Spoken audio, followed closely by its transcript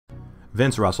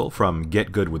Vince Russell from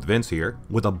Get Good with Vince here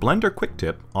with a Blender quick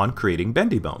tip on creating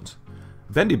bendy bones.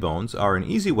 Bendy bones are an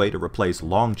easy way to replace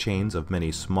long chains of many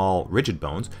small rigid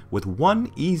bones with one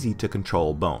easy to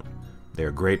control bone.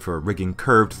 They're great for rigging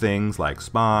curved things like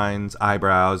spines,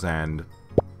 eyebrows, and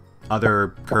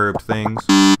other curved things.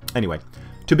 Anyway,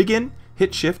 to begin,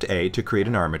 hit Shift A to create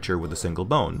an armature with a single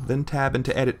bone, then tab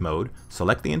into Edit mode,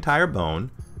 select the entire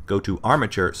bone, go to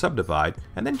Armature Subdivide,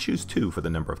 and then choose 2 for the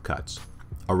number of cuts.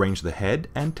 Arrange the head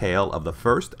and tail of the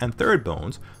first and third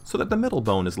bones so that the middle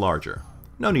bone is larger.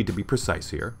 No need to be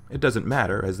precise here. It doesn't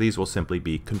matter, as these will simply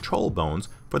be control bones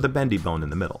for the bendy bone in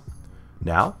the middle.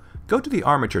 Now, go to the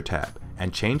Armature tab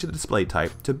and change the display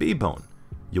type to B-bone.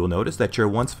 You will notice that your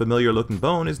once familiar looking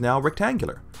bone is now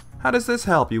rectangular. How does this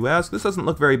help, you ask? This doesn't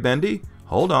look very bendy.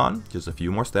 Hold on, just a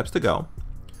few more steps to go.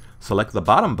 Select the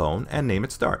bottom bone and name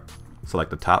it Start. Select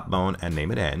the top bone and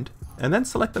name it End, and then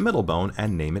select the middle bone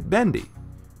and name it Bendy.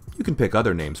 You can pick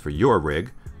other names for your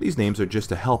rig. These names are just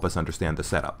to help us understand the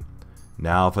setup.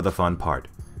 Now for the fun part.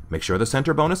 Make sure the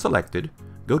center bone is selected,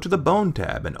 go to the Bone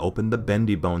tab and open the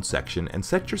Bendy Bone section and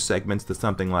set your segments to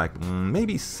something like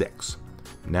maybe 6.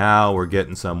 Now we're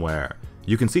getting somewhere.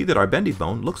 You can see that our bendy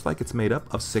bone looks like it's made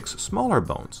up of 6 smaller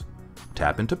bones.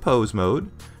 Tap into Pose mode,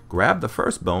 grab the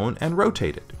first bone and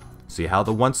rotate it. See how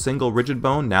the once single rigid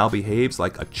bone now behaves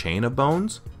like a chain of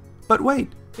bones? But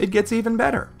wait, it gets even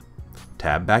better.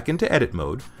 Tab back into Edit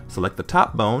mode, select the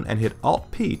top bone and hit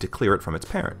Alt-P to clear it from its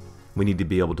parent. We need to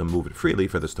be able to move it freely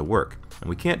for this to work, and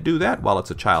we can't do that while it's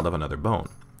a child of another bone.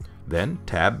 Then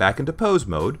tab back into Pose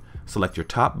mode, select your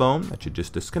top bone that you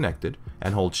just disconnected,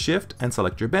 and hold Shift and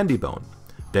select your bendy bone.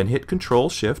 Then hit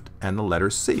Ctrl Shift and the letter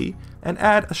C and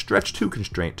add a Stretch to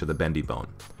constraint to the bendy bone.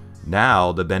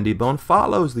 Now the bendy bone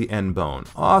follows the end bone.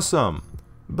 Awesome!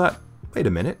 But wait a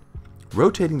minute.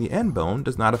 Rotating the end bone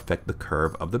does not affect the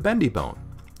curve of the bendy bone.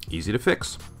 Easy to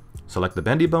fix. Select the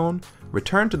bendy bone,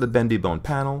 return to the bendy bone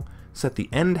panel, set the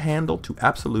end handle to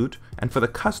absolute, and for the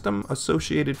custom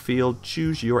associated field,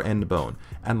 choose your end bone.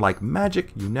 And like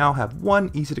magic, you now have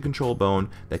one easy to control bone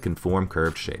that can form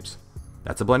curved shapes.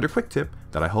 That's a Blender quick tip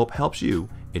that I hope helps you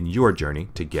in your journey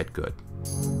to get good.